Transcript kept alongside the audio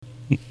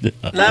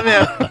Love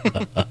you.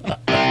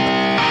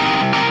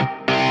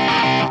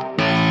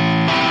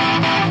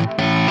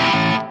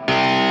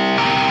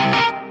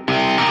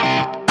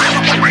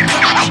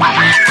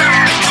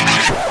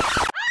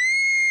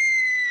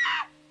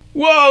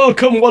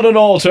 Welcome, one and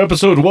all, to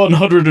episode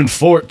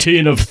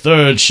 114 of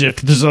Third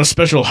Shift. This is a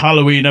special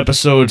Halloween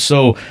episode,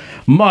 so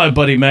my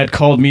buddy Matt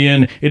called me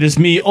in. It is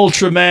me,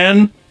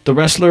 Ultraman, the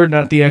wrestler,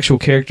 not the actual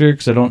character,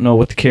 because I don't know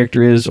what the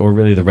character is or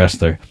really the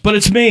wrestler. But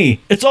it's me.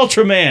 It's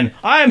Ultraman.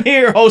 I am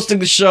here hosting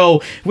the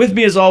show. With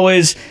me, as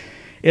always,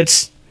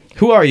 it's...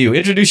 Who are you?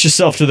 Introduce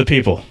yourself to the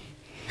people.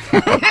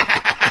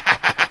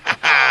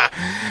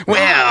 Well,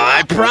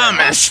 I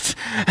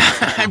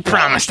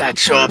promised I'd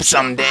show up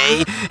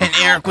someday, and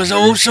Eric was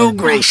oh so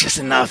gracious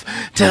enough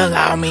to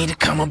allow me to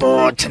come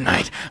aboard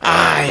tonight.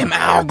 I am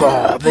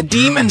Algol, the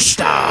Demon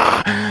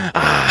Star.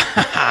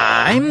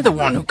 I'm the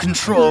one who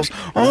controls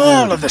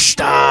all of the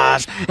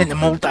stars in the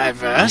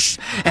multiverse,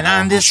 and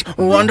on this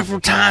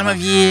wonderful time of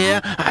year,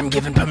 I'm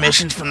given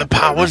permissions from the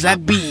powers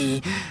that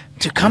be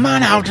to come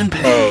on out and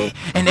play,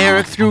 and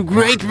Eric, through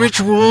great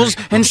rituals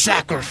and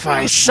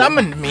sacrifice,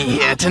 summoned me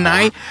here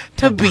tonight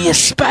to be a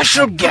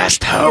special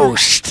guest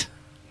host.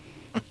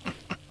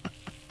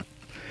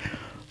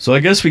 So I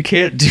guess we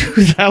can't do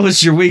That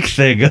Was Your Week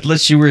thing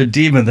unless you were a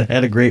demon that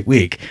had a great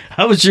week.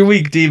 How was your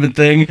week, demon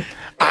thing?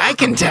 I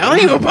can tell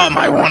you about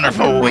my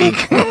wonderful week.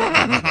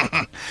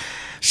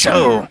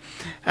 So,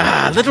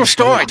 a little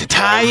story to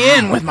tie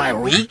in with my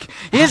week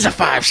is a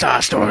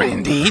 5-star story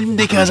indeed,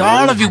 because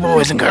all of you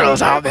boys and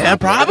girls out there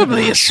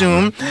probably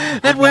assume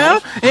that,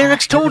 well,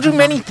 Eric's told you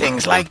many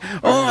things like,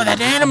 oh,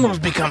 that animals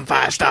become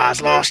 5 stars,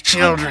 lost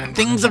children,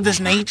 things of this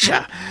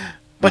nature.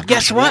 But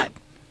guess what?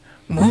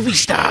 Movie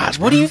stars,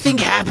 what do you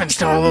think happens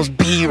to all those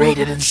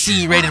B-rated and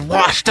C-rated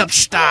washed-up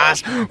stars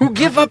who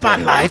give up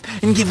on life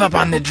and give up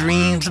on their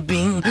dreams of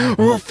being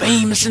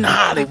famous in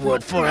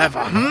Hollywood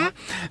forever,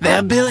 There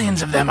are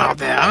billions of them out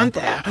there, aren't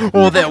there?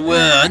 Or there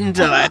were,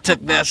 until I took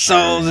their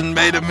souls and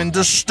made them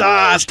into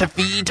stars to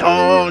feed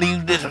all you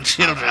little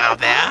children out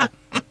there.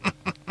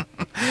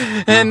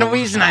 And the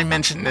reason I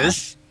mention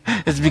this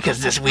is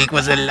because this week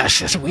was a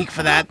luscious week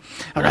for that.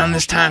 Around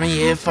this time of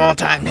year, fall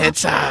time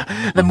hits,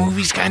 the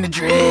movies kind of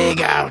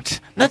drag out.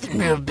 Nothing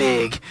real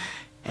big.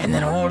 And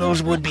then all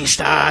those would-be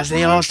stars,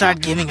 they all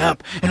start giving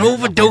up and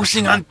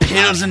overdosing on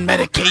pills and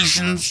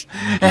medications.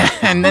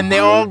 And then they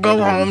all go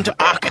home to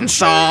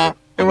Arkansas,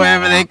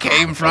 wherever they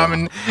came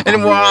from,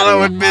 and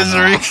wallow in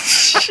misery.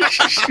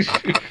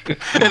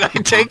 And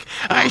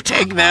I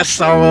take their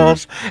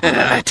souls, and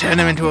then I turn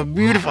them into a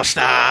beautiful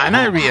star, and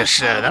I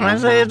reassure them. I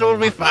say it'll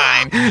be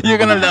fine. You're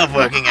gonna love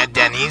working at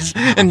Denny's,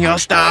 and your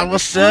star will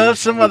serve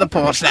some other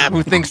poor sap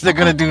who thinks they're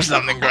gonna do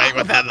something great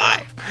with their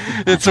life.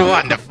 It's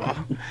wonderful.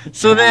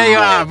 So there you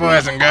are,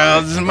 boys and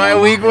girls. My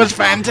week was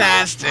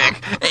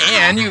fantastic,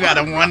 and you got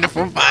a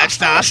wonderful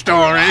 5-star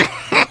story.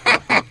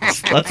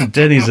 Lots of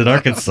Denny's in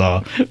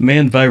Arkansas,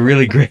 manned by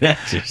really great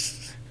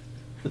actors.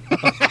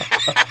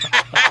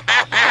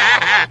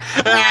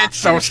 It's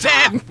so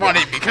sad and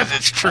funny because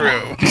it's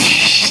true.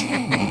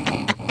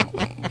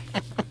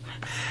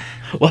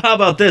 Well, how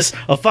about this?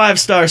 A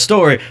 5-star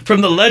story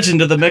from the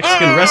legend of the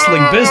Mexican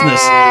wrestling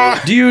business.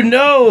 Do you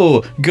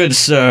know, good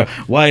sir,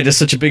 why it is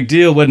such a big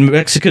deal when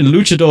Mexican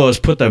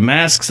luchadors put their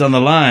masks on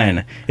the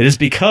line? It is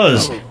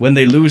because when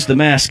they lose the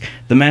mask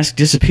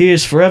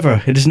disappears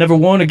forever. It is never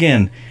worn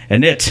again,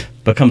 and it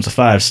becomes a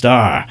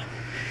 5-star.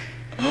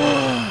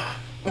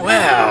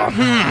 Well,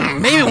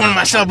 maybe one of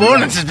my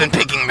subordinates has been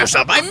picking this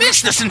up. I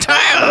missed this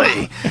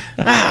entirely.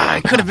 I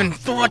could have been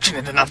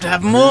fortunate enough to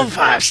have more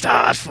 5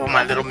 stars for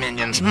my little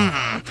minions.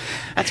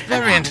 That's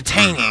very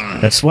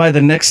entertaining. That's why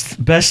the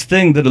next best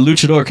thing that a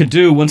luchador could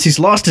do once he's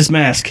lost his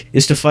mask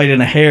is to fight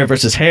in a hair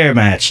versus hair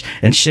match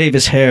and shave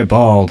his hair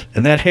bald.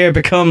 And that hair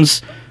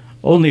becomes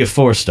only a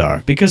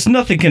 4-star, because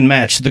nothing can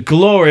match the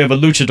glory of a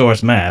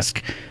luchador's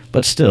mask.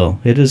 But still,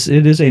 it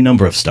is a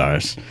number of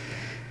stars.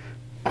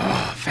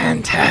 Oh,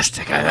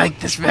 fantastic. I like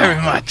this very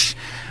much.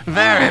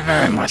 Very,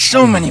 very much.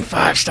 So many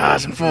 5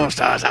 stars and 4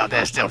 stars out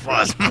there still for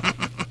us.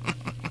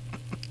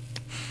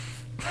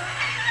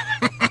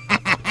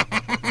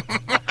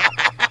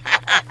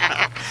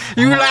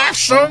 You laugh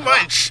so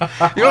much.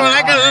 You're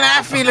like a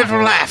laughy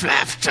little laugh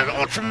to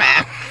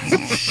Ultraman.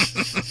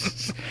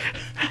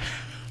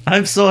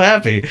 I'm so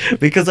happy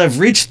because I've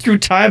reached through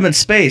time and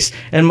space,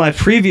 and my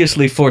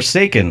previously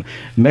forsaken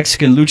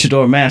Mexican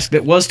luchador mask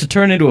that was to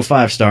turn into a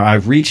 5-star, I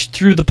reached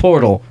through the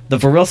portal, the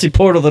Varelsi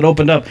portal that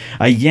opened up.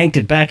 I yanked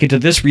it back into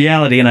this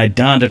reality, and I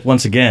donned it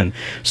once again.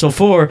 So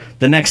for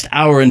the next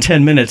hour and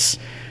 10 minutes,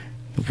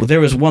 there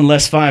was one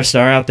less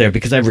 5-star out there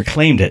because I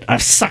reclaimed it.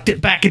 I've sucked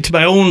it back into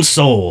my own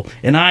soul,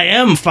 and I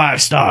am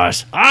 5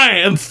 stars. I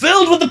am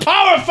filled with the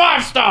power of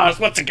 5 stars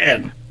once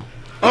again.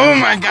 Oh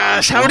my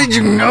gosh, how did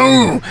you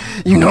know?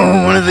 You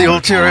know one of the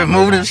ulterior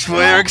motives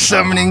for Eric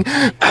summoning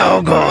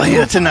Algol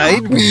here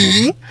tonight,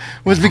 me,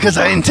 was because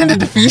I intended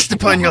to feast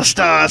upon your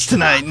stars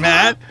tonight,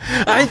 Matt.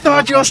 I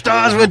thought your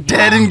stars were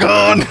dead and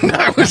gone, and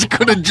I was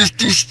gonna just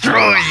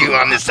destroy you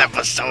on this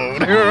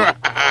episode.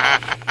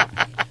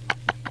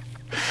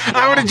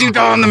 How did you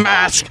don the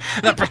mask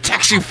that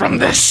protects you from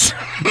this?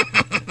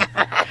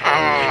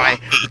 I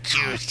hate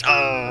you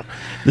so.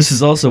 This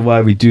is also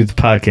why we do the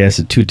podcast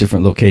at two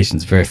different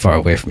locations, very far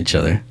away from each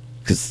other,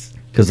 because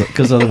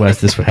otherwise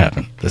this would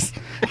happen. This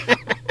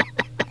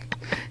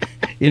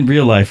in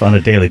real life on a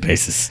daily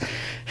basis.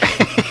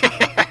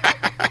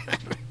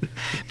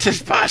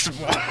 Tis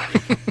possible.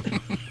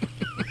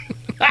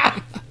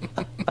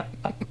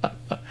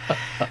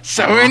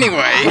 So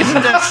anyway,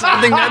 isn't that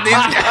something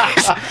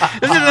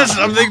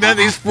that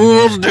these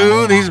fools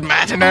do, these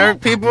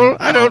Matineric people?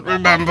 I don't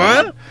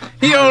remember.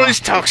 He always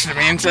talks to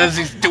me and says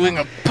he's doing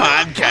a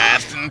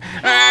podcast, and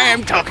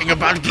I'm talking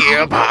about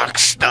Gearbox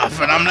stuff,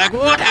 and I'm like,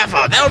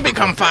 whatever, they'll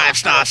become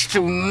 5-stars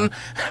soon.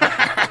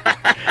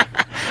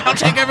 I'll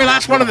take every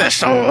last one of their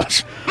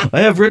souls.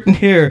 I have written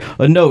here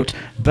a note.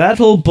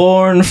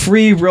 Battleborn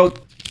free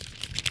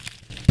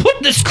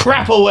Put this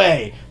crap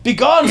away!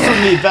 Begone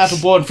from me,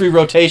 Battleborn free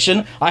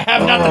rotation. I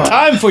have not the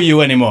time for you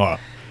anymore.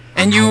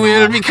 And you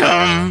will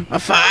become a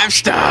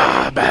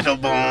 5-star,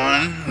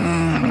 Battleborn.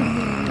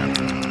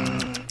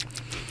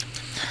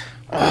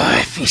 Oh,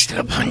 I feasted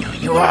upon you.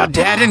 You are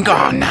dead and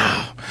gone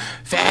now.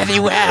 Fare thee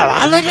well.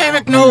 I'll let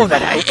Eric know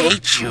that I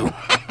ate you.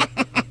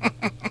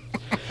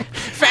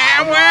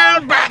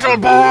 Farewell,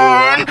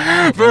 Battleborn.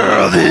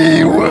 Fare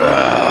thee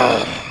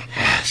well.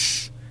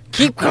 Yes.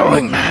 Keep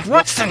going, Matt.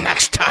 What's the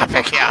next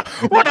topic here?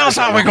 What else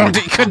are we going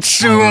to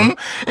consume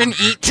and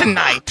eat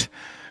tonight?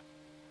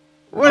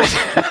 What?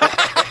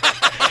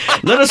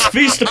 Let us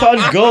feast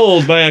upon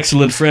gold, my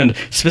excellent friend.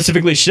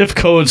 Specifically, shift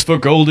codes for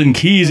golden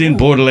keys in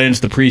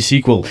Borderlands, the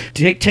pre-sequel.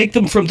 Take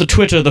them from the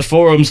Twitter, the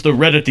forums, the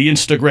Reddit, the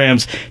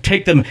Instagrams.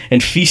 Take them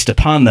and feast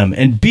upon them.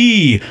 And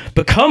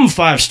become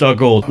 5-star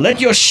gold.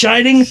 Let your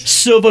shining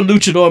silver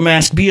luchador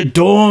mask be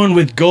adorned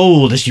with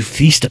gold as you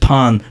feast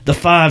upon the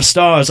 5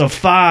 stars of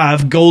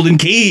 5 golden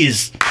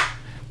keys.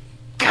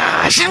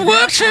 Gosh, it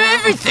works for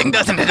everything,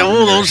 doesn't it?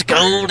 All those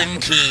golden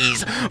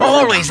keys.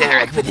 Always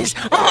Eric with his,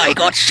 I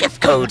got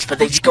shift codes for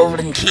these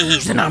golden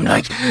keys. And I'm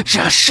like,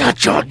 just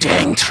shut your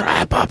dang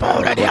trap up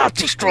already. I'll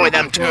destroy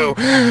them too.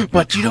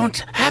 But you don't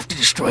have to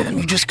destroy them.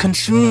 You just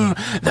consume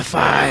the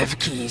 5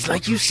 keys,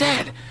 like you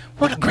said.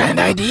 What a grand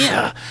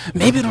idea.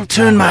 Maybe it'll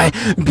turn my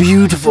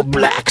beautiful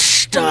black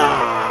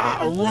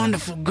star a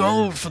wonderful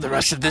gold for the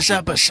rest of this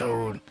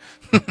episode.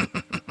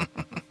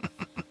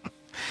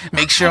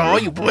 Make sure all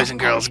you boys and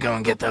girls go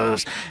and get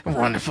those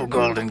wonderful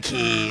golden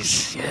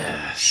keys.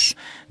 Yes,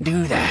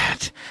 do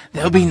that.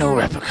 There'll be no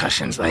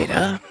repercussions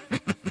later.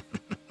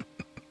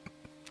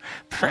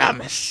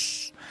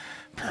 Promise.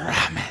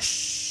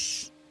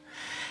 Promise.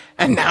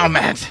 And now,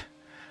 Matt,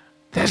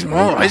 there's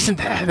more, isn't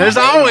there? There's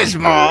always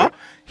more.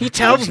 He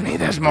tells me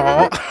there's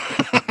more.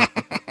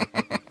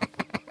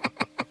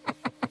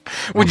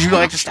 Would you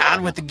like to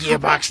start with the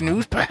Gearbox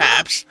news,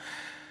 perhaps?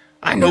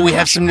 I know we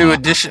have some new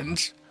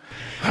additions.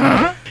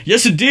 Huh?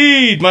 Yes,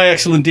 indeed, my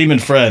excellent demon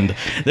friend.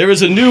 There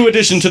is a new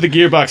addition to the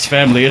Gearbox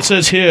family. It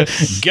says here,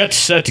 Get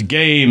Set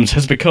Games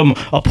has become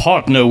a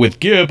partner with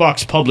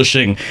Gearbox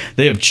Publishing.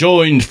 They have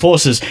joined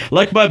forces,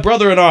 like my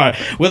brother and I,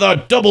 with our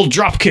double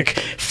dropkick,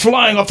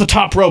 flying off the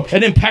top rope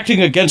and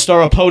impacting against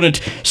our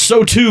opponent.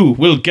 So too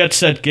will Get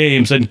Set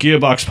Games and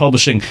Gearbox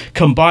Publishing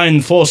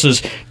combine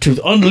forces to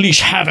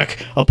unleash havoc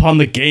upon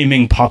the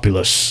gaming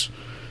populace.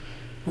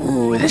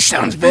 Ooh, this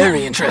sounds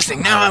very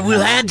interesting. Now I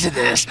will add to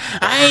this.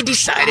 I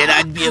decided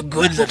I'd be a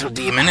good little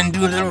demon and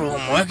do a little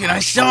homework, and I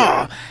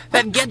saw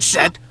that Get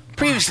Set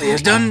previously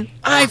has done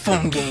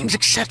iPhone games,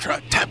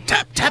 etc.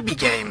 Tappy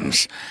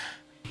games.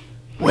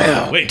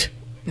 Well, wait.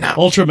 Now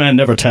Ultraman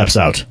never taps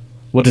out.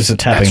 What is it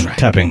tapping? That's right.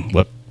 Tapping.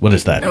 What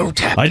is that? No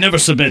tap. I never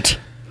submit.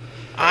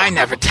 I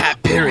never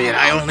tap, period.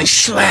 I only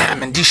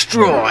slam and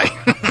destroy.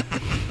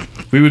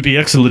 We would be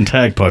excellent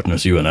tag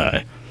partners, you and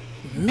I.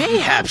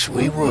 Mayhaps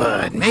we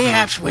would.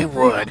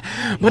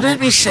 But let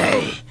me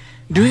say,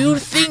 do you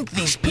think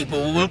these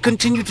people will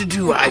continue to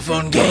do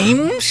iPhone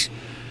games?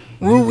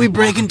 Will we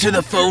break into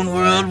the phone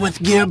world with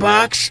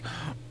Gearbox?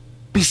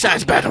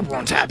 Besides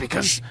Battleborn Tap,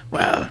 because,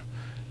 well,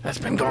 that's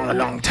been going a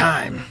long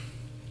time.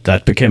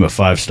 That became a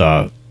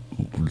 5-star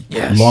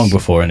long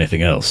before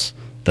anything else.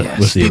 That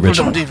was the people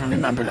original. People don't even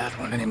remember that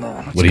one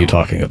anymore. What are you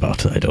talking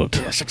about? I don't.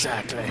 Yes,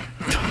 exactly.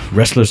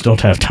 Wrestlers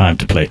don't have time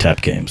to play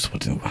tap games.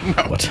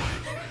 What?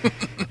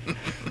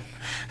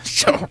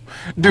 So,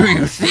 do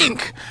you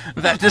think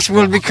that this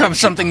will become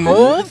something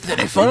more than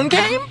a phone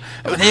game?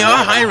 They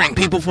are hiring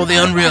people for the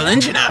Unreal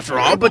Engine after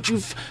all, but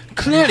you've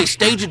clearly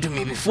stated to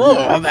me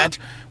before that,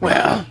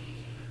 well,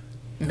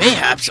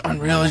 mayhaps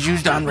Unreal is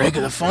used on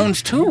regular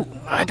phones too.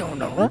 I don't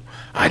know.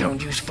 I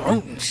don't use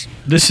phones.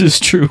 This is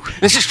true.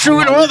 This is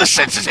true in all the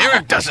senses.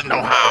 Eric doesn't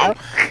know how.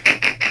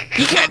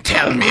 He can't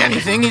tell me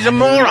anything. He's a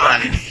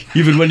moron.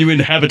 Even when you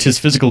inhabit his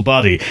physical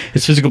body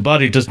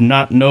does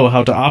not know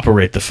how to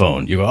operate the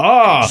phone. You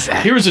go,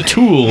 exactly. Here is a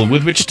tool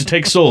with which to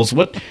take souls.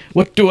 What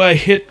do I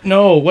hit?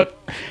 No, what?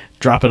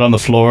 Drop it on the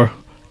floor.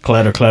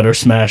 Clatter, clatter,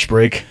 smash,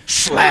 break.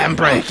 Slam,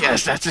 break,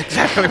 yes, that's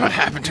exactly what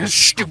happened to his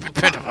stupid,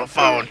 pitiful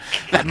phone.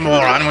 That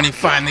moron, when he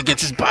finally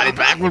gets his body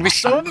back, will be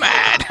so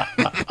mad.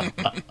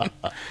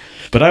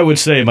 But I would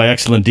say, my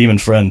excellent demon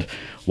friend,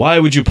 why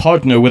would you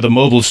partner with a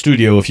mobile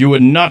studio if you were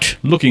not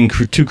looking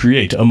to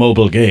create a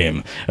mobile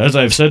game? As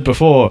I've said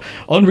before,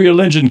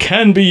 Unreal Engine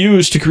can be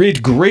used to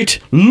create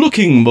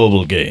great-looking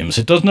mobile games.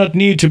 It does not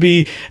need to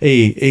be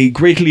a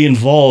greatly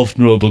involved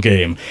mobile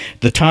game.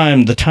 The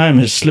time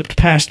has slipped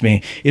past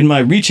me. In my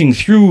reaching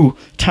through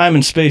time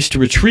and space to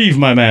retrieve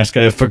my mask,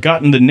 I have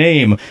forgotten the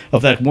name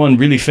of that one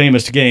really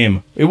famous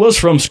game. It was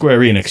from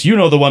Square Enix. You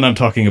know the one I'm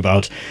talking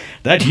about.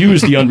 That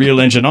used the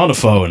Unreal Engine on a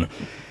phone.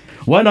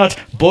 Why not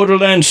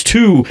Borderlands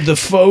 2, the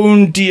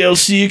phone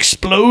DLC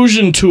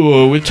explosion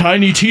tour with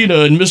Tiny Tina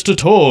and Mr.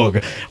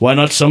 Torg? Why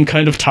not some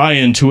kind of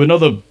tie-in to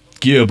another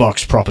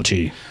Gearbox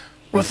property?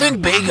 Well,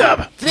 think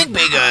bigger.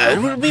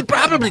 It will be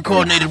probably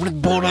coordinated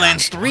with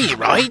Borderlands 3,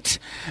 right?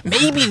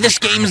 Maybe this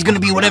game is going to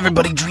be what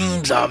everybody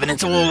dreams of, and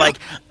it's all, like,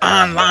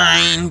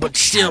 online, but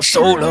still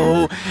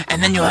solo,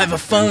 and then you'll have a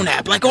phone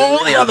app like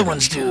all the other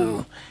ones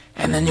do.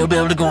 And then you'll be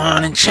able to go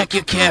on and check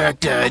your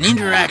character and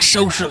interact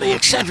socially,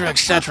 etc.,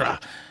 etc.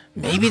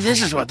 Maybe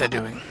this is what they're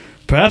doing.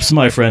 Perhaps,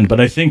 my friend, but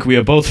I think we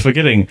are both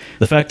forgetting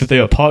the fact that they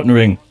are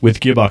partnering with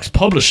Gearbox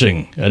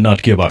Publishing and not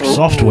Gearbox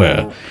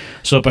Software.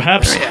 So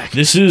perhaps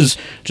this is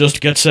just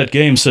Get Set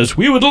Game says,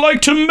 we would like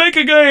to make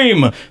a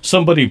game!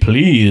 Somebody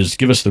please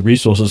give us the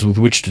resources with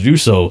which to do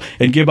so.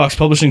 And Gearbox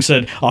Publishing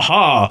said,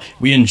 aha,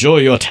 we enjoy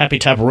your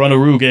tappy-tap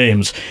Runaroo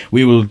games.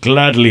 We will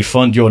gladly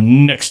fund your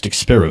next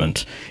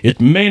experiment. It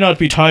may not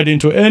be tied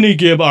into any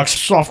Gearbox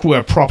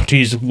Software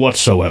properties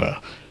whatsoever.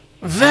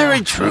 Very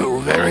true.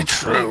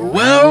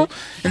 Well,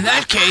 in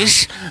that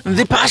case,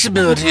 the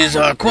possibilities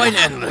are quite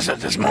endless at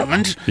this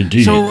moment.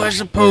 Indeed. So I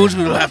suppose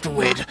we will have to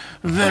wait.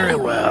 Very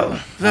well,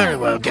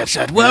 Get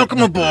Set.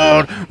 Welcome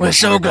aboard. We're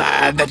so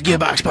glad that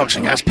Gearbox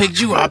Publishing has picked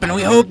you up, and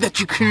we hope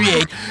that you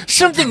create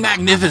something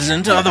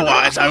magnificent.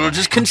 Otherwise, I will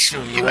just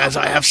consume you, as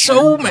I have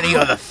so many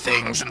other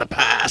things in the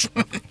past.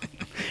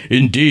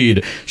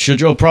 Indeed,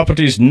 should your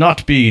properties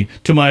not be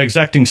to my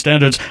exacting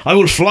standards, I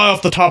will fly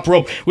off the top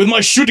rope with my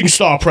shooting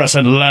star press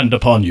and land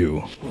upon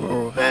you.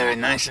 Oh, very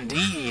nice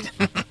indeed.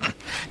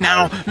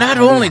 Now, not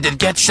only did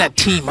Get Set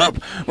team up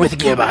with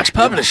Gearbox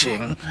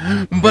Publishing,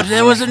 but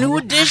there was a new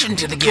addition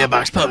to the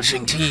Gearbox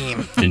Publishing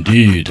team.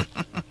 Indeed.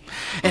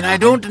 And I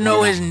don't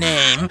know his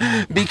name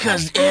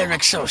because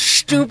Eric's so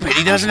stupid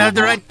he doesn't have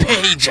the right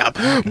page up.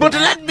 But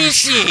let me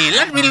see.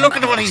 Let me look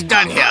at what he's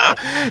done here.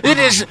 It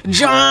is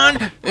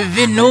John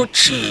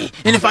Vinocci.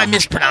 And if I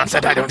mispronounce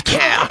that, I don't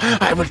care.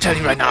 I will tell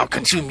you right now,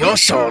 consume your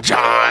soul,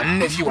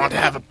 John, if you want to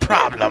have a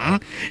problem.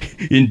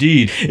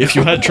 Indeed. If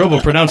you had trouble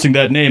pronouncing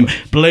that name,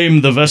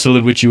 blame the vessel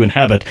in which you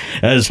inhabit.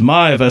 As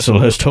my vessel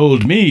has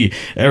told me,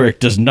 Eric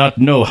does not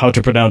know how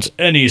to pronounce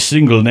any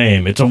single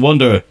name. It's a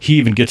wonder he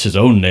even gets his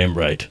own name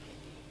right.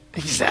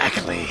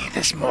 Exactly,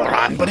 this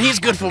moron, but he's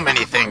good for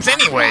many things.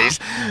 Anyways,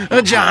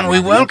 John, we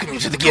welcome you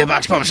to the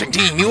Gearbox Publishing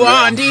team. You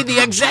are indeed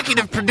the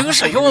executive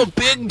producer. You're a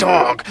big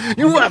dog.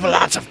 You have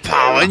lots of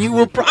power, and you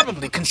will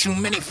probably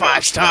consume many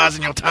 5 stars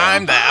in your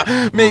time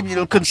there. Maybe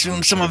you'll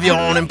consume some of your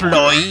own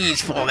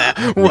employees for their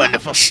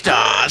wonderful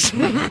stars.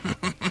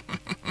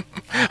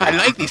 I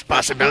like these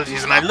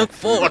possibilities, and I look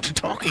forward to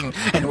talking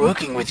and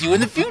working with you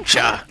in the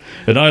future.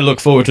 And I look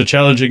forward to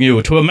challenging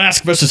you to a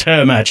mask versus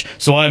hair match,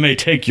 so I may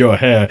take your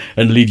hair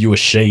and leave you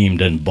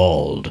ashamed and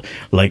bald.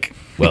 Like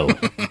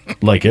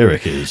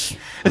Eric is.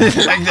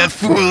 Like that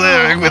fool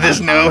Eric with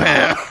his no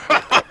hair.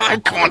 I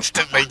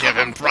constantly give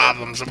him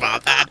problems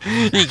about that.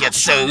 He gets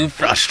so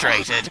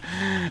frustrated.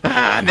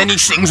 And then he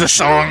sings a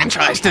song and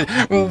tries to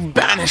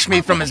banish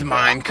me from his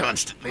mind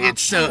constantly.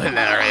 It's so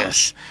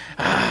hilarious.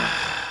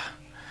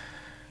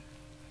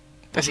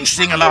 Does he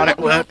sing a lot at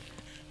work?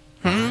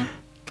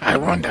 I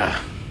wonder.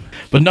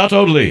 But not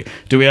only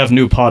do we have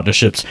new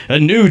partnerships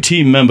and new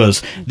team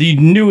members, the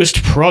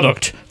newest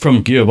product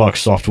from Gearbox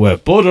Software,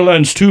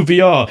 Borderlands 2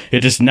 VR,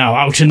 it is now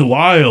out in the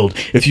wild.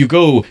 If you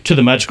go to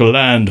the magical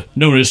land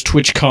known as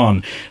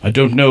TwitchCon, I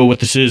don't know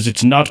what this is.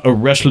 It's not a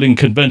wrestling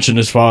convention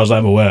as far as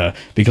I'm aware,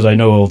 because I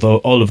know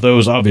all of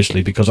those,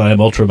 obviously, because I am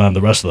Ultraman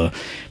the Wrestler.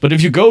 But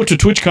if you go to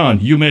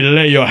TwitchCon, you may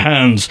lay your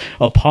hands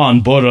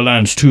upon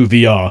Borderlands 2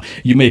 VR.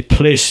 You may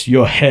place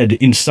your head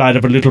inside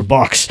of a little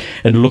box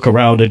and look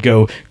around and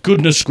go,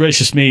 goodness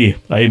gracious me,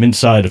 I am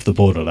inside of the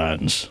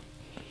Borderlands.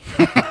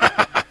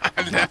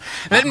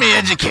 Let me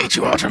educate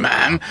you,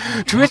 Ultraman.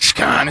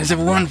 TwitchCon is a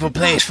wonderful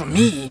place for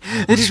me.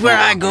 It is where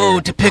I go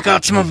to pick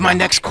out some of my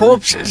next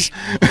corpses.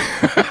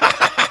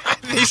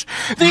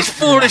 These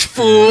foolish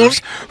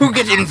fools who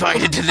get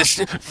invited to this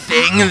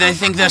thing and they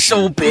think they're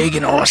so big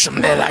and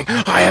awesome. They're like,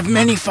 I have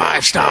many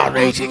 5-star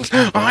ratings.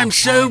 I'm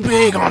so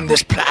big on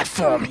this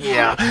platform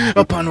here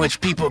upon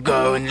which people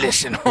go and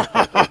listen.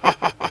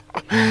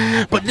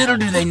 But little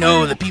do they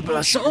know that people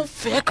are so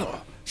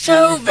fickle.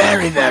 So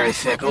very, very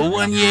fickle.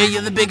 One year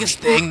you're the biggest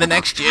thing, the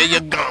next year you're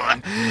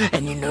gone.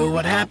 And you know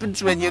what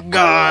happens when you're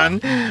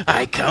gone?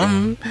 I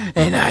come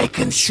and I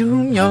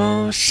consume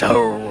your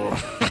soul.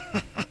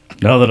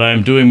 Now that I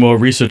am doing more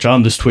research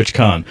on this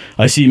TwitchCon,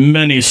 I see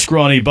many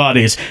scrawny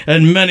bodies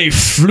and many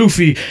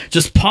floofy,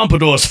 just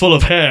pompadours full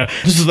of hair.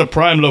 This is the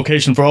prime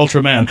location for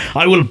Ultraman.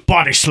 I will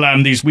body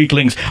slam these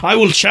weaklings. I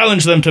will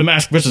challenge them to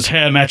mask versus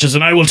hair matches,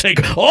 and I will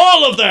take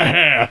all of their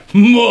hair.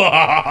 You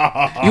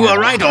are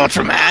right,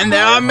 Ultraman.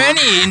 There are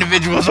many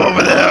individuals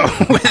over there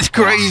with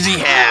crazy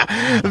hair.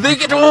 They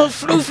get all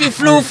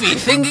floofy,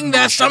 thinking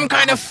they're some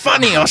kind of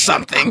funny or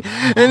something.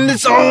 And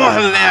it's all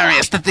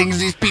hilarious, the things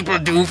these people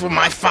do for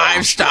my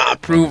 5-star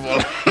approval.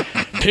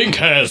 Pink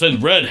hairs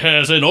and red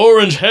hairs and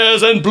orange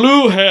hairs and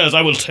blue hairs.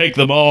 I will take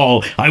them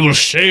all. I will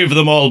shave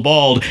them all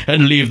bald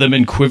and leave them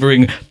in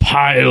quivering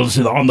piles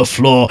on the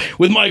floor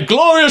with my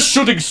glorious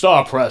shooting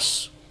star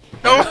press.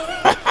 Oh,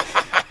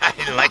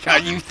 I like how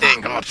you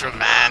think,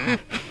 Ultraman.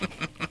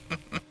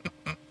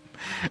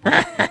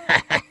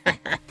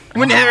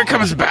 When Eric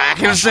comes back,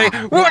 he'll say,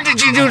 "What did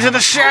you do to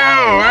the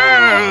show?"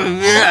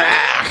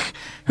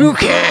 Who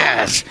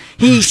cares?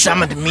 He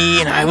summoned me,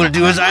 and I will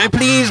do as I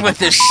please with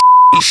this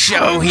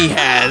show he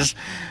has.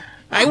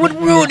 I would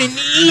ruin and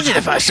eat it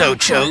if I so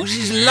chose.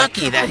 He's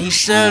lucky that he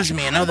serves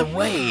me in other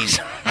ways.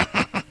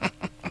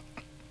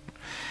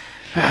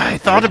 I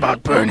thought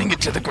about burning it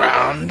to the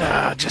ground,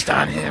 just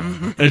on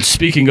him. And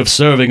speaking of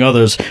serving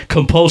others,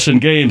 Compulsion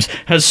Games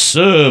has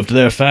served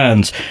their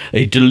fans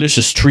a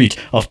delicious treat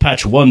of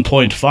patch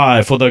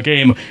 1.5 for their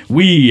game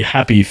We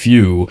Happy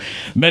Few.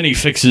 Many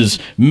fixes,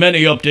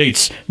 many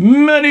updates,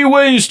 many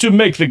ways to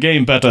make the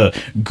game better.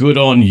 Good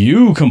on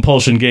you,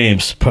 Compulsion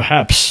Games.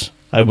 Perhaps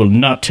I will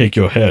not take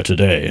your hair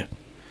today.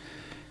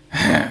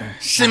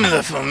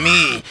 Similar for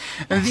me.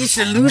 These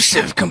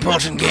elusive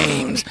Compulsion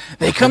Games,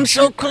 they come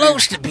so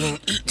close to being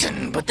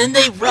eaten, but then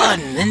they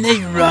run, and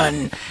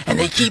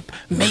they keep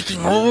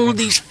making all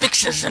these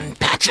fixes and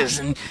patches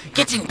and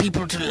getting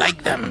people to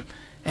like them,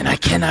 and I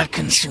cannot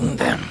consume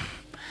them.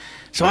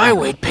 So I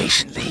wait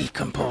patiently,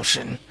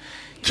 Compulsion.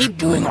 Keep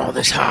doing all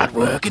this hard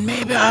work, and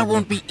maybe I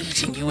won't be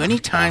eating you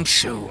anytime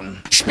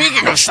soon.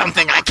 Speaking of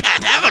something I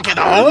can't ever get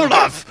a hold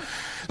of,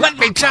 let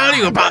me tell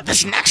you about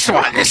this next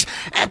one, this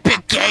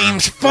Epic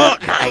Games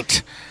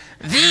Fortnite.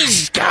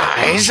 These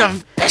guys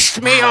have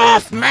pissed me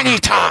off many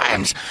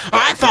times.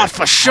 I thought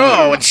for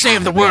sure when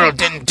Save the World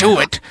didn't do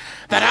it,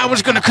 that I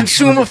was going to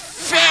consume a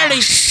fairly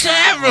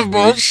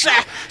serviceable...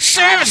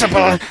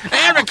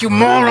 Eric, you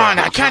moron,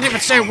 I can't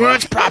even say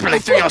words properly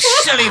through your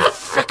silly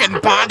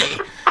frickin' body.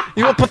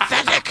 You're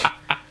pathetic.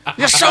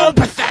 You're so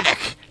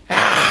pathetic.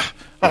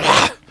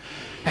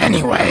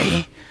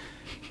 Anyway,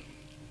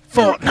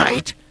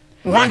 Fortnite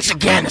once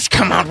again has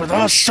come out with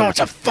all sorts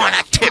of fun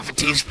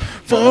activities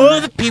for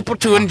all the people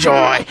to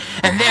enjoy,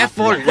 and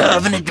therefore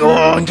love and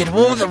adore and get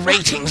all the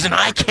ratings, and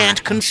I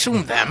can't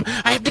consume them.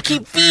 I have to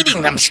keep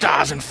feeding them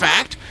stars, in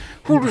fact.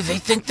 Who do they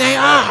think they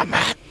are,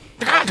 Matt?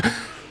 God,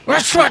 I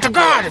swear to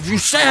God, if you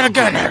say it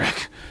again,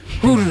 Eric.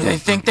 Who do they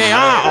think they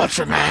are,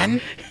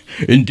 Ultraman?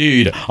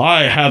 Indeed,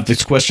 I have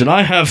this question.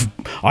 I have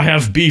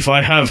beef.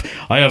 I have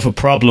a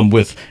problem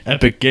with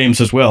Epic Games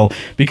as well,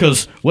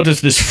 because what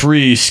is this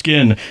free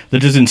skin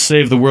that is in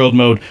Save the World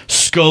mode?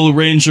 Skull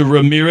Ranger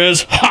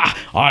Ramirez? Ha!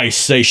 I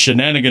say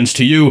shenanigans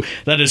to you.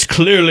 That is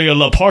clearly a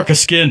La Parka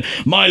skin.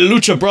 My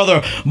lucha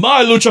brother,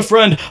 my lucha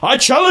friend, I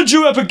challenge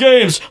you, Epic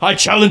Games. I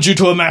challenge you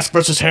to a mask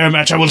versus hair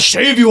match. I will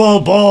shave you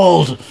all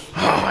bald.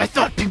 Oh, I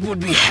thought people would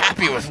be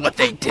happy with what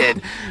they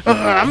did.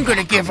 I'm going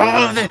to give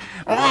all the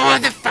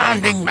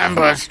founding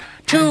members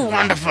 2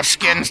 wonderful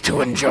skins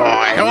to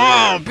enjoy.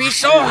 Oh, be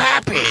so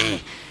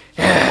happy.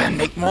 And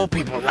make more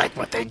people like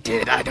what they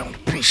did. I don't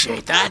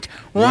appreciate that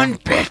one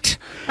bit.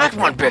 Not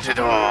one bit at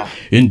all.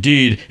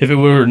 Indeed, if it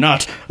were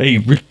not a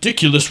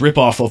ridiculous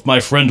ripoff of my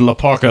friend La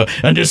Parka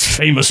and his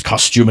famous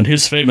costume and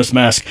his famous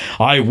mask,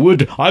 I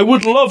would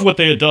love what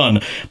they had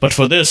done. But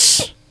for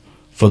this,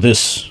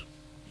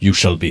 you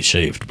shall be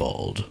shaved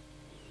bald.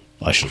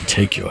 I shall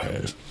take your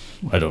hair.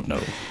 I don't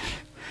know.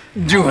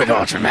 Do it,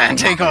 Ultraman.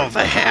 Take all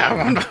the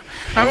hair.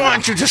 I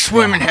want you to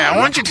swim in hair. I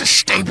want you to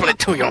staple it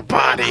to your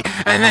body,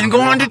 and then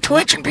go on to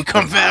Twitch and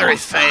become very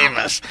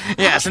famous.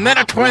 Yes, and then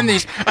attend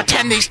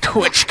these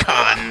Twitch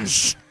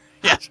cons.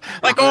 Yes,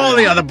 like all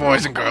the other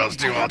boys and girls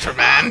do,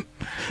 Ultraman.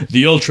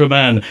 The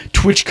Ultraman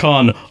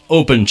TwitchCon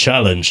Open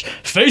Challenge.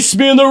 Face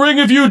me in the ring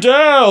if you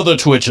dare, the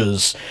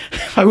Twitches.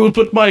 I will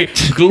put my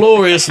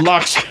glorious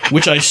locks,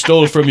 which I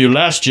stole from you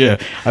last year,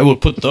 I will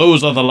put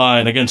those on the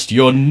line against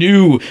your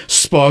new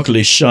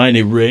sparkly,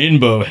 shiny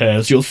rainbow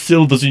hairs, your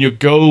silvers and your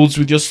golds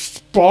with your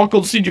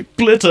sparkles and your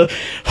glitter.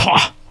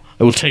 Ha!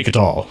 I will take it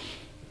all.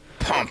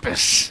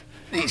 Pompous.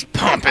 These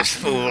pompous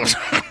fools.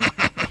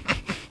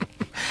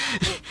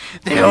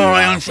 The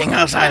only thing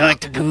else I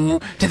like to do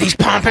to these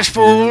pompous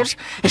fools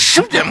is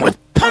shoot them with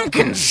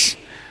pumpkins.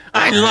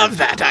 I love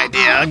that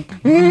idea.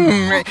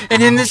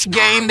 And in this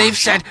game, they've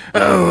said,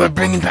 we're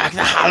bringing back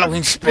the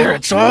Halloween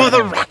spirit, so all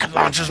the rocket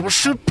launchers will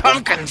shoot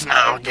pumpkins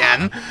now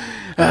again.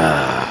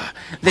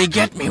 They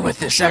get me with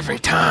this every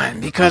time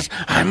because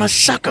I'm a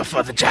sucker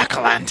for the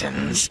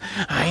jack-o'-lanterns.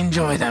 I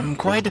enjoy them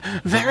quite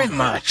very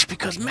much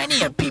because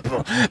many of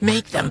people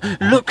make them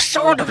look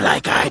sort of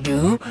like I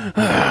do,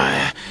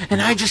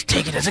 and I just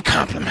take it as a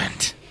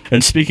compliment.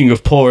 And speaking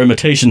of poor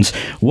imitations,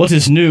 what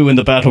is new in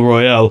the Battle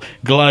Royale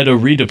glider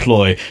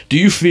redeploy? Do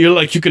you feel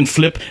like you can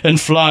flip and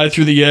fly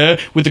through the air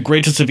with the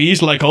greatest of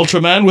ease like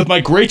Ultraman with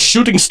my great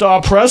shooting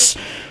star press?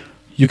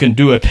 You can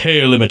do a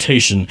pale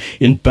imitation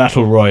in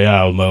Battle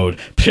Royale mode.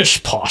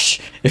 Pish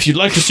posh. If you'd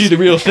like to see the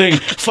real thing,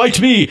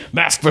 fight me,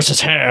 Mask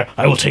versus Hair.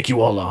 I will take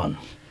you all on.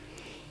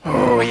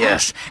 Oh,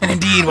 yes. And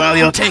indeed, while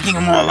you're taking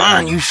them all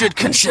on, you should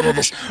consider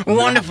this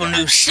wonderful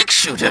new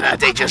six-shooter that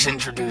they just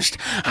introduced.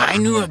 I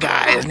knew a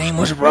guy, his name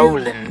was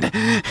Roland.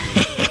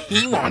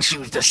 He once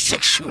used a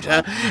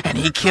six-shooter, and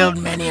he killed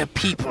many a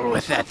people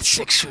with that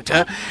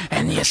six-shooter.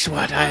 And guess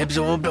what? I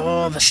absorbed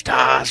all the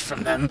stars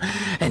from them,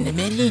 and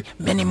many,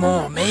 many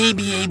more may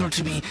be able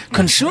to be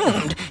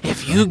consumed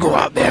if you go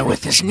out there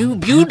with this new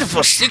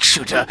beautiful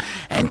six-shooter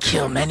and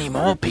kill many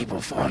more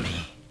people for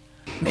me.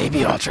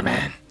 Maybe,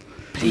 Ultraman.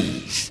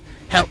 Please,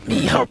 help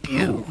me help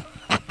you.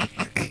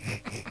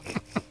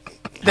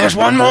 There's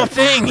one more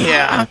thing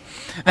here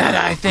that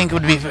I think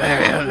would be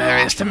very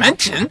hilarious to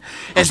mention,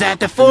 is that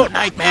the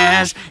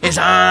Fortnitemares is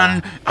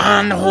on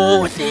the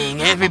whole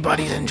thing.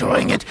 Everybody's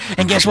enjoying it.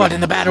 And guess what? In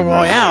the Battle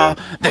Royale,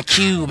 the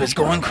Cube is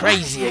going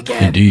crazy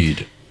again.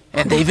 Indeed.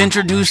 And they've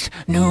introduced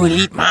new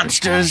elite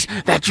monsters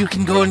that you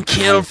can go and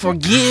kill for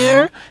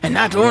gear. And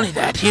not only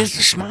that, here's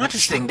the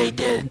smartest thing they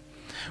did.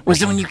 Was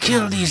that when you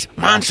kill these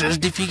monsters,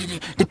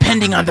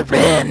 depending on the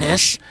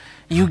rareness,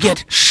 you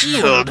get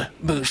shield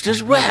boost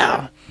as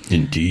well.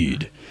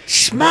 Indeed.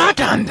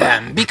 Smart on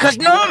them, because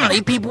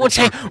normally people would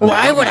say,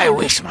 why would I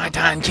waste my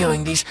time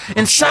killing these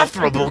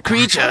insufferable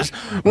creatures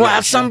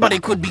while somebody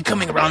could be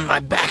coming around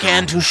my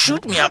backhand to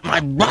shoot me up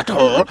my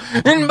butthole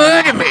and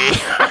murder me?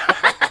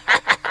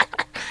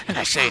 And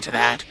I say to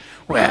that,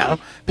 well,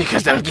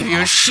 because they'll give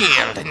you a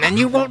shield, and then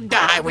you won't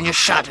die when you're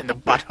shot in the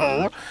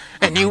butthole,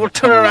 and you will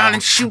turn around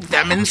and shoot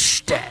them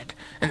instead,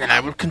 and then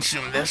I will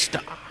consume their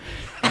star.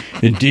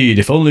 Indeed,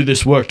 if only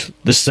this worked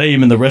the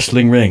same in the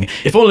wrestling ring.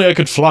 If only I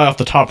could fly off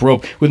the top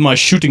rope with my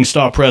shooting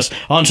star press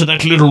onto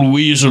that little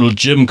weasel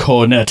Jim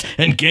Cornette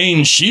and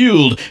gain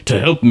shield to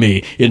help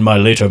me in my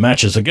later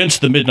matches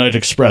against the Midnight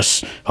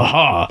Express.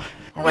 Ha-ha!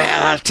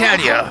 Well, I'll tell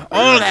you,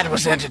 all that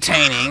was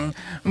entertaining,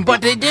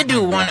 but they did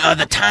do one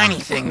other tiny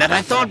thing that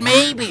I thought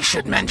maybe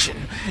should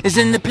mention, is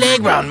in the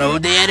playground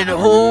mode they added a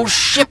whole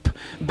ship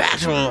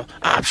battle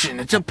option.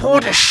 It's a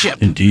porter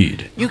ship.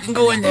 Indeed. You can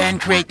go in there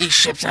and create these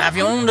ships and have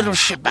your own little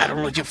ship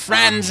battle with your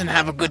friends and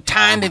have a good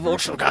time. They've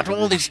also got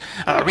all these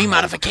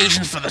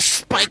remodifications for the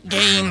Spike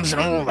games and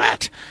all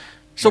that.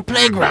 So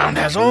Playground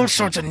has all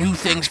sorts of new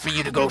things for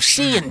you to go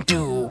see and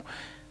do.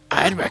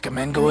 I'd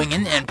recommend going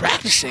in there and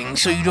practicing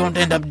so you don't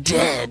end up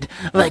dead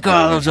like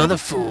all those other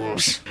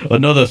fools.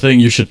 Another thing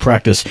you should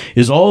practice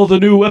is all the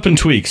new weapon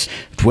tweaks.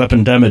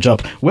 Weapon damage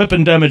up,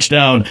 weapon damage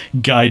down,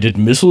 guided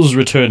missiles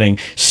returning.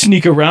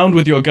 Sneak around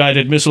with your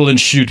guided missile and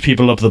shoot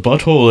people up the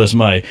butthole, as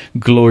my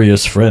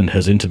glorious friend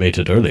has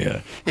intimated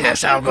earlier.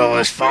 Yes,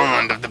 Algo is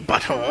fond of the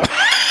butthole.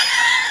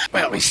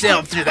 Well, we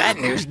sailed through that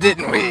news,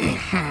 didn't we?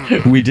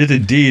 We did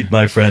indeed,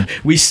 my friend.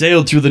 We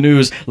sailed through the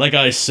news like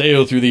I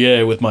sail through the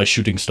air with my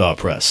shooting star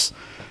press.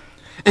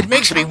 It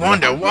makes me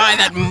wonder why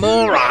that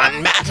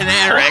moron, Matt and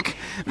Eric,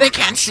 they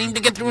can't seem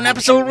to get through an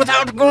episode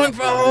without going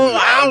for a whole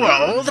hour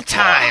all the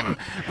time,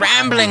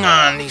 rambling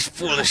on, these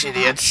foolish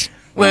idiots.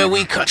 Where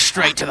we cut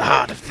straight to the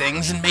heart of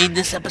things and made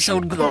this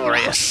episode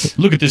glorious.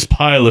 Look at this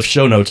pile of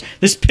show notes.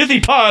 This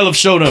pithy pile of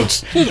show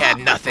notes. He had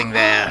nothing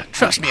there.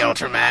 Trust me,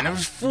 Ultraman, it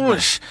was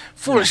foolish.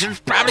 Foolish, it was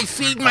probably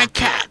feed my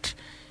cat.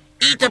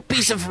 Eat a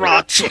piece of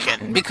raw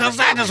chicken, because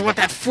that is what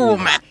that fool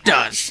Matt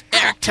does.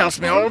 Eric tells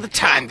me all the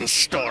time these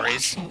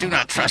stories. Do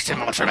not trust him,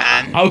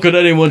 Ultraman. How could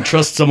anyone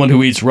trust someone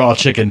who eats raw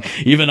chicken?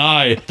 Even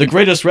I, the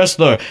greatest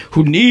wrestler,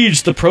 who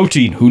needs the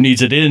protein, who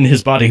needs it in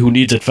his body, who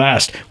needs it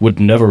fast, would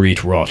never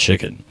eat raw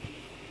chicken.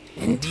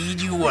 Indeed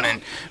you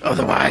wouldn't.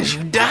 Otherwise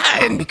you'd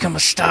die and become a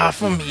star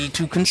for me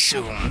to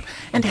consume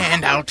and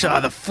hand out to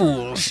other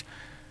fools.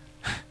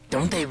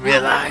 Don't they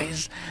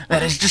realize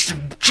that it's just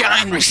a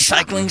giant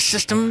recycling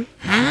system?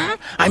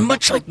 I'm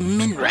much like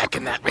Minrek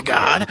in that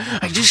regard.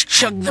 I just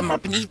chug them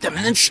up and eat them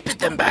and then spit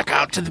them back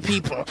out to the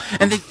people.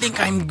 And they think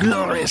I'm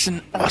glorious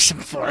and awesome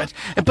for it.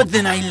 But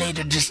then I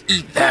later just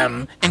eat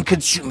them and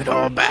consume it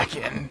all back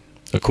in.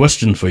 A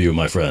question for you,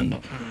 my friend.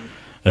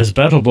 As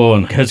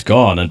Battleborn has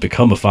gone and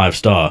become a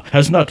 5-star,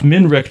 has not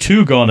Minrek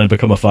 2 gone and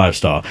become a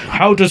 5-star?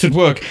 How does it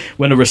work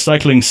when a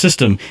recycling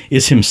system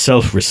is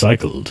himself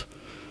recycled?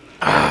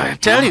 I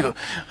tell you,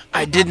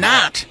 I did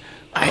not.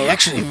 I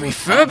actually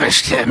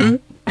refurbished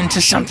him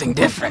into something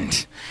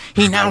different.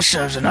 He now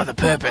serves another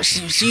purpose.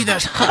 You see,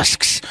 there's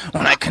husks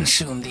when I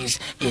consume these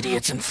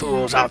idiots and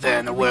fools out there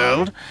in the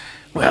world.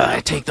 Well, I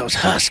take those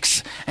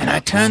husks and I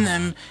turn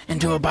them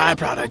into a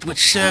byproduct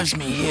which serves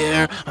me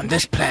here on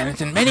this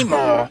planet and many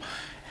more.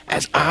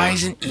 as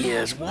eyes and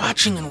ears,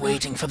 watching and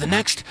waiting for the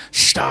next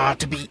star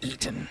to be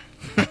eaten.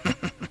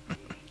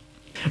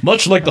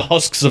 Much like the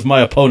husks of my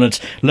opponents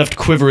left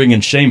quivering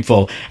and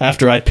shameful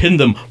after I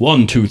pinned them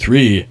 1, 2,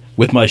 3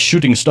 with my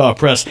shooting star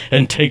press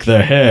and take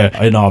their hair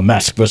in our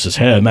mask versus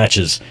hair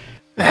matches.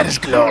 That is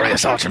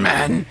glorious,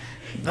 Ultraman.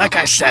 Like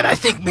I said, I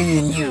think me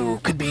and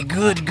you could be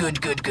good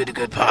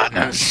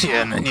partners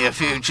here in the near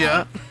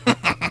future.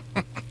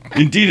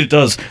 Indeed it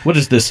does. What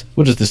is this?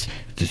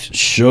 This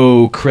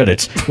show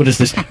credits. What is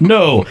this?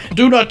 No,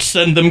 do not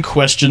send them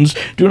questions.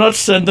 Do not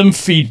send them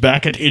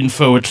feedback at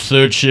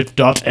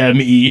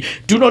info@thirdshift.me.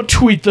 Do not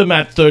tweet them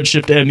at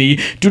thirdshift.me.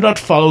 Do not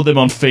follow them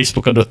on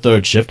Facebook under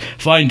Third Shift.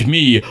 Find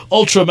me,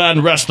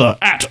 Ultraman Wrestler,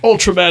 at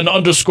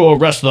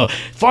Ultraman_Wrestler.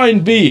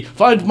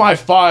 Find my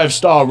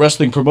 5-star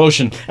wrestling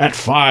promotion at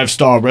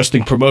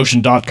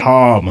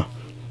 5starwrestlingpromotion.com.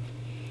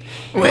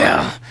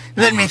 Well,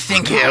 let me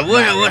think here.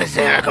 What does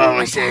Eric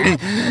always say?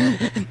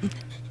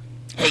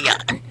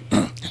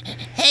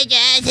 Hey,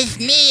 guys, it's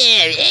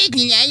me, Eric,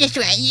 and I just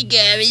want you to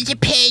go into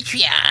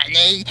Patreon.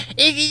 And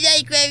if you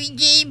like what we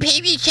do,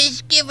 maybe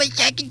just give us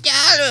like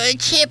 $1 or a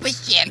tip or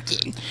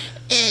something.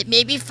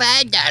 Maybe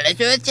 $5 or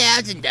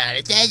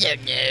 $1,000. I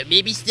don't know.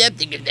 Maybe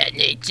something of that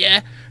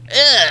nature.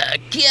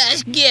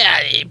 Gosh,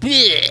 golly.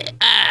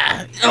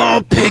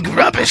 Oh, pig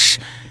rubbish.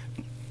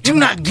 Do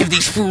not give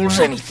these fools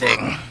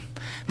anything.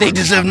 They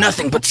deserve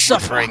nothing but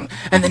suffering,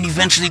 and then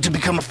eventually to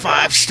become a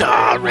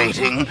 5-star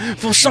rating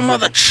for some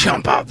other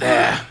chump out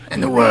there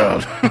in the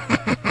world.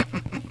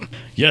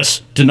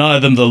 Yes, deny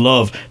them the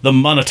love, the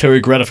monetary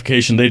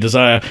gratification they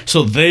desire,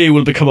 so they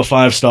will become a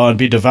 5-star and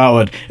be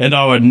devoured, and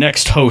our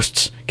next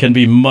hosts can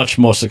be much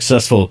more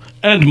successful,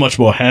 and much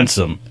more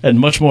handsome, and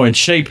much more in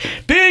shape.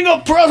 Being a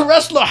pro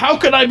wrestler, how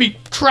can I be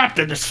trapped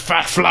in this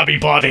fat, flabby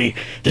body?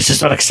 This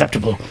is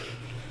unacceptable.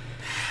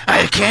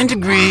 I can't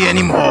agree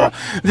anymore.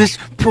 This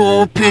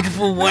poor,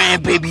 pitiful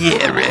white baby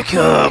Eric.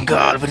 Oh,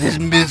 God, with his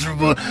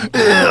miserable...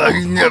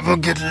 I never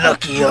get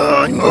lucky.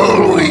 I'm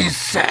always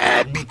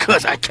sad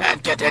because I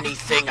can't get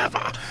anything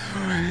ever.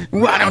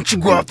 Why don't you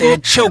go out there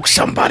and choke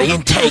somebody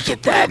and take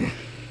it then?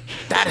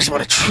 That is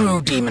what a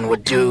true demon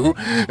would do.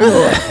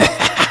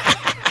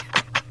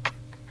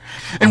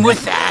 And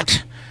with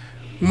that...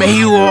 may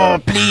you all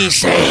please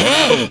say,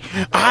 hey,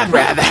 I'd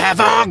rather have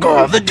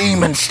Argor, the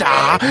Demon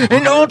Star,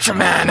 and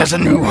Ultraman as a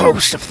new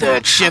host of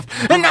Third Shift,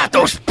 and not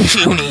those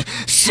puny,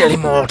 silly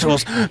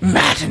mortals,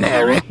 Matt and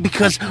Eric,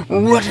 because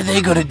what are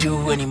they gonna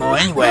do anymore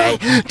anyway?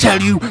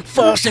 Tell you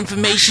false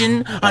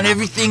information on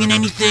everything and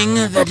anything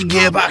that the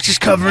Gearbox is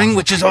covering,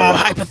 which is all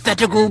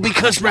hypothetical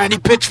because Randy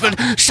Pitchford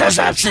says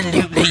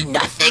absolutely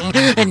nothing,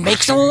 and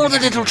makes all the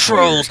little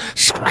trolls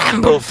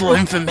scramble for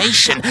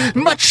information,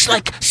 much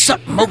like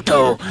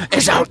Supmoto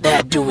is out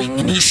there doing,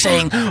 and he's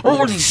saying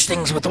all these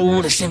things with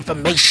all this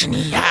information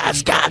he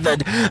has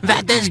gathered,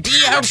 that there's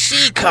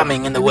DLC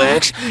coming in the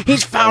works.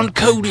 He's found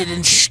coded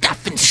and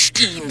stuff and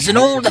steams and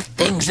all the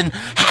things and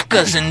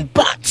hackers and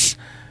bots.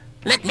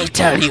 Let me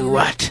tell you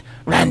what,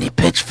 Randy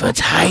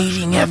Pitchford's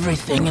hiding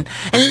everything and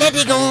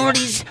letting all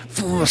these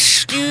fools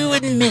stew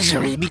in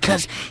misery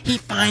because he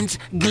finds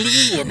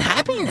glee and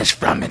happiness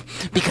from it,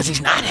 because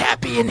he's not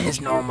happy in his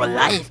normal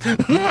life.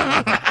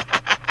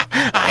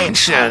 I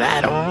ensure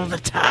that all the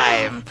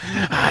time.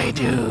 I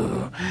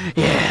do.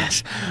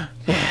 Yes.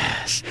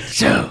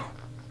 So,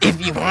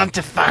 if you want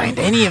to find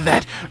any of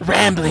that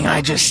rambling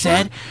I just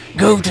said,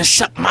 go to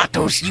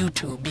Supmato's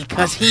YouTube,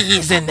 because he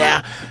is in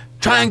there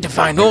trying to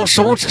find all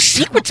sorts of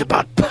secrets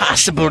about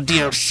possible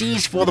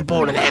DLCs for the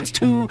Borderlands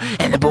 2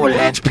 and the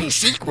Borderlands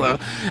pre-sequel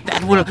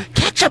that will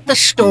catch up the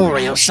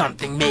story or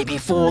something, maybe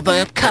for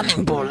the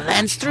upcoming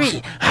Borderlands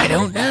 3. I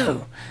don't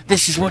know.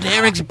 This is what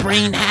Eric's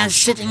brain has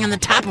sitting on the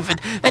top of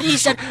it, that he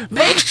said,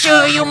 make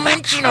sure you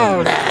mention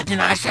all that,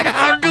 and I said,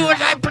 I'll do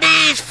as I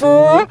please,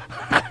 fool.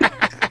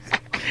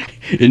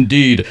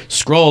 Indeed,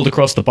 scrawled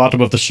across the bottom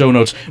of the show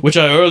notes, which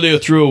I earlier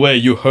threw away.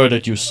 You heard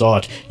it, you saw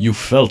it, you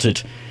felt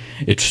it.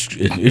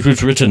 It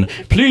was written,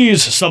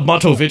 please,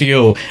 Submato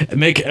Video,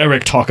 make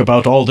Eric talk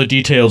about all the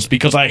details,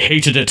 because I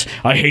hated it.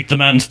 I hate the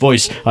man's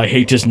voice. I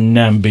hate his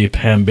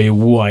namby-pamby,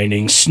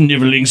 whining,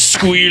 sniveling,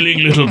 squealing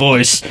little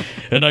voice.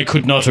 And I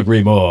could not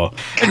agree more.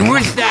 And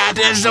with that,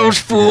 as those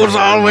fools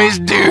always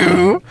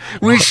do,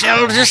 we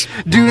shall just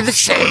do the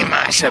same,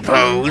 I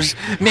suppose.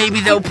 Maybe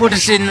they'll put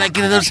us in like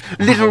those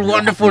little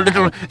wonderful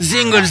little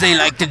zingers they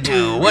like to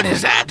do. What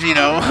is that, you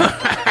know?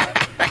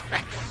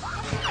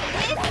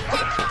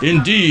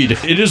 Indeed,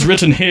 it is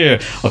written here,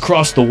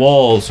 across the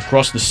walls,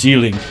 across the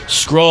ceiling,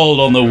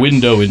 scrawled on the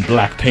window in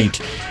black paint.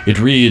 It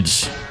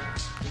reads,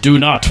 do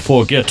not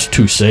forget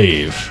to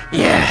save.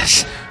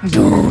 Yes,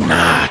 do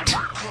not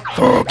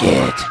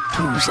forget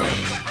to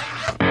save.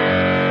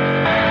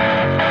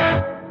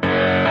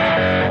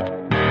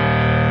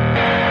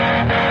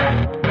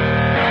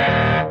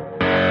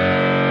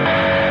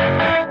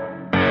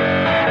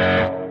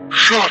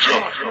 Shut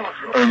up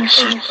and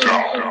sit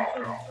down.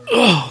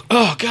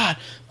 Oh, God.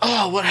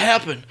 Oh, what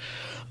happened?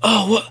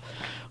 Oh, what?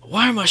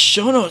 Why are my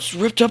show notes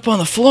ripped up on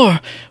the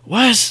floor?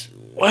 Why is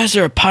Why is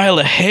there a pile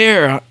of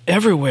hair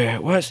everywhere?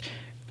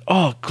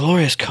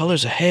 Glorious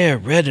colors of hair,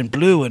 red and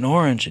blue and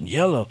orange and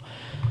yellow.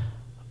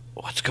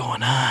 What's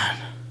going on?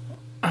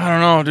 I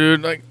don't know,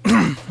 dude. Like,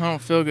 I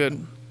don't feel good.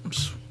 I'm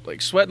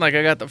like sweating like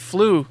I got the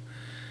flu.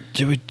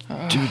 Do we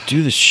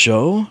do the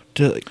show?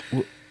 I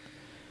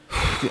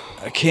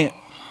can't.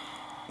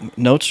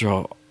 Notes are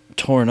all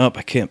torn up.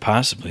 I can't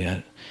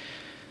possibly.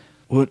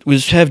 We'll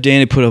just have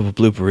Danny put up a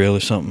blooper reel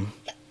or something.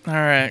 All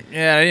right.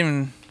 Yeah,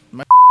 I'm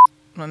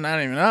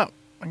not even up.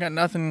 I got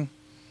nothing.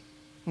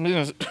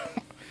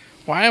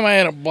 Why am I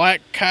in a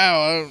black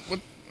cow?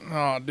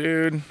 Oh,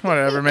 dude.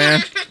 Whatever,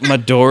 man. My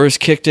door is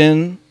kicked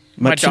in.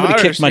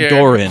 Somebody kicked my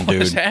door in, dude. What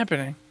is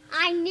happening?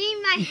 I need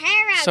my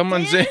hair out.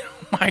 Someone's in.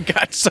 Oh my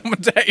God,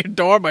 someone's at your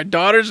door. My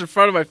daughter's in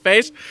front of my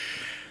face.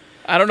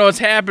 I don't know what's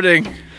happening.